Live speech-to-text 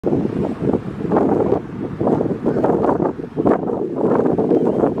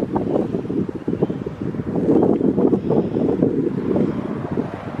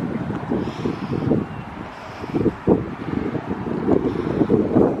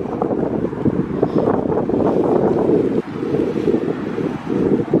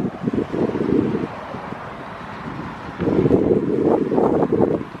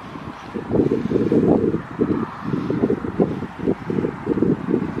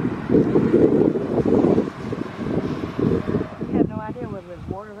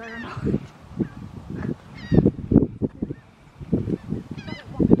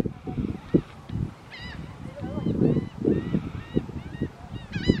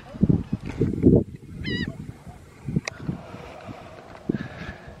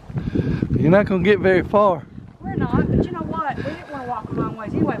You're not going to get very far. We're not, but you know what? We didn't want to walk a long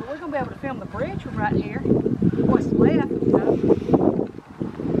ways anyway, but we're going to be able to film the bridge from right here. What's left, you know.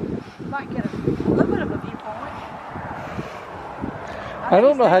 Might get a little bit of a viewpoint. I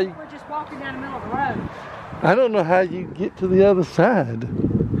don't know how you... We're just walking down the middle of the road. I don't know how you get to the other side.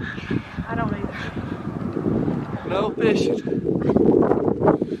 I don't either. No fishing.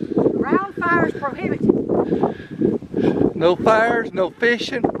 Round fires prohibited. No fires, no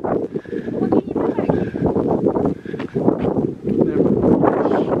fishing. What can you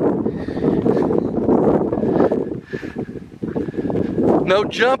do? No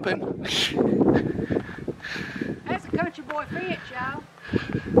jumping. That's a country boy fence, y'all.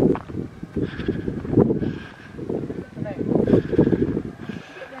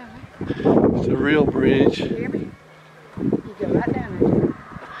 It's a real bridge. You hear me? You go right down there.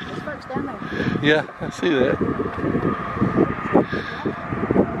 There's folks down there. Yeah, I see that.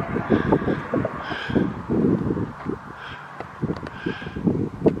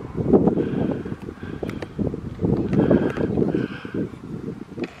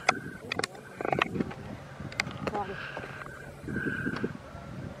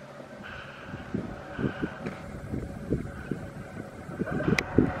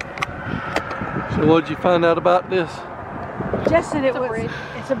 So what did you find out about this? Just that it's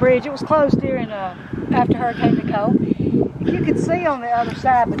a bridge. It was closed during after Hurricane Nicole. If you could see on the other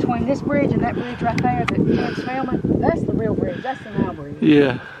side between this bridge and that bridge right there that Ken's filming, that's the real bridge. That's the Nile Bridge.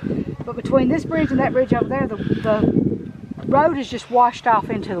 Yeah. But between this bridge and that bridge over there, the road is just washed off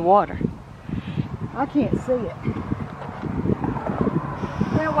into the water. I can't see it.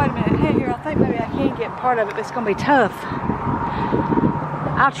 Well, wait a minute. Hey, here, I think maybe I can get part of it, but it's going to be tough.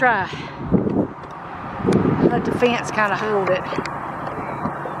 I'll try. Let the fence kind of hold it.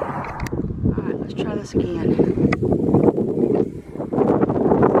 Alright, let's try this again.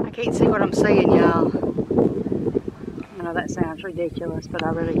 I can't see what I'm saying, y'all. I know that sounds ridiculous, but I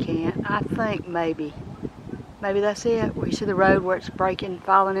really can't. I think maybe that's it. Where you see the road where it's breaking,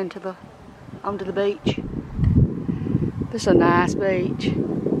 falling into onto the beach. This is a nice beach.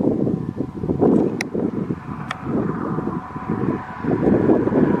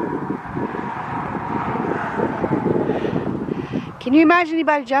 Can you imagine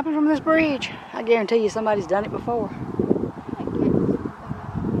anybody jumping from this bridge? I guarantee you somebody's done it before.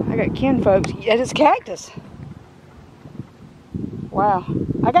 I got kinfolks. It's cactus. Wow.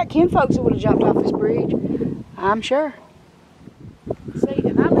 I got kinfolks that would have jumped off this bridge. I'm sure. See,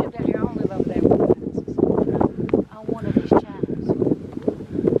 if I lived out here, I don't live over there with fences. On one of these channels.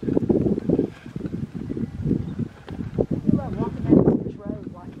 You love walking down this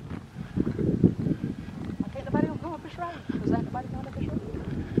road like. Why can't nobody come up this road? Was that nobody going up this road?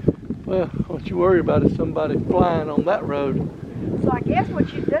 Well, what you worry about is somebody flying on that road. So I guess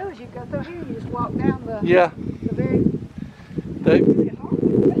what you do is you go through here and you just walk down the very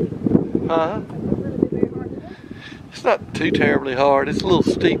huh? It's not too terribly hard. It's a little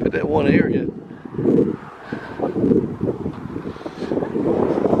steep at that one area.